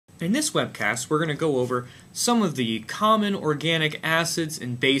In this webcast, we're going to go over some of the common organic acids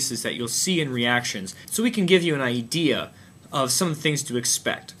and bases that you'll see in reactions so we can give you an idea of some of the things to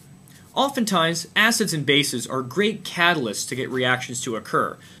expect. Oftentimes, acids and bases are great catalysts to get reactions to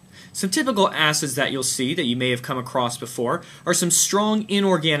occur. Some typical acids that you'll see that you may have come across before are some strong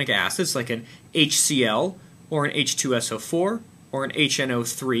inorganic acids like an HCl or an H2SO4 or an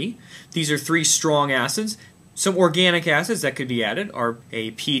HNO3. These are three strong acids. Some organic acids that could be added are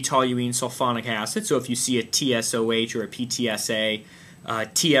a p-toluene sulfonic acid, so if you see a TSOH or a PTSA,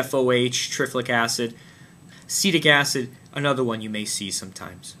 TFOH, triflic acid, acetic acid, another one you may see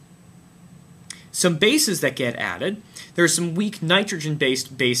sometimes. Some bases that get added, there are some weak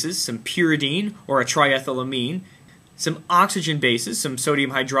nitrogen-based bases, some pyridine or a triethylamine, some oxygen bases, some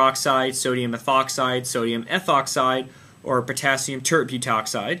sodium hydroxide, sodium methoxide, sodium ethoxide, or potassium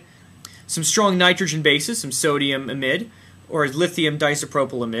tert-butoxide. Some strong nitrogen bases, some sodium amide, or lithium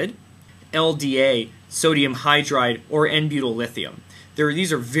disopropylamide, LDA, sodium hydride, or N-butyl lithium.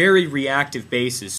 These are very reactive bases.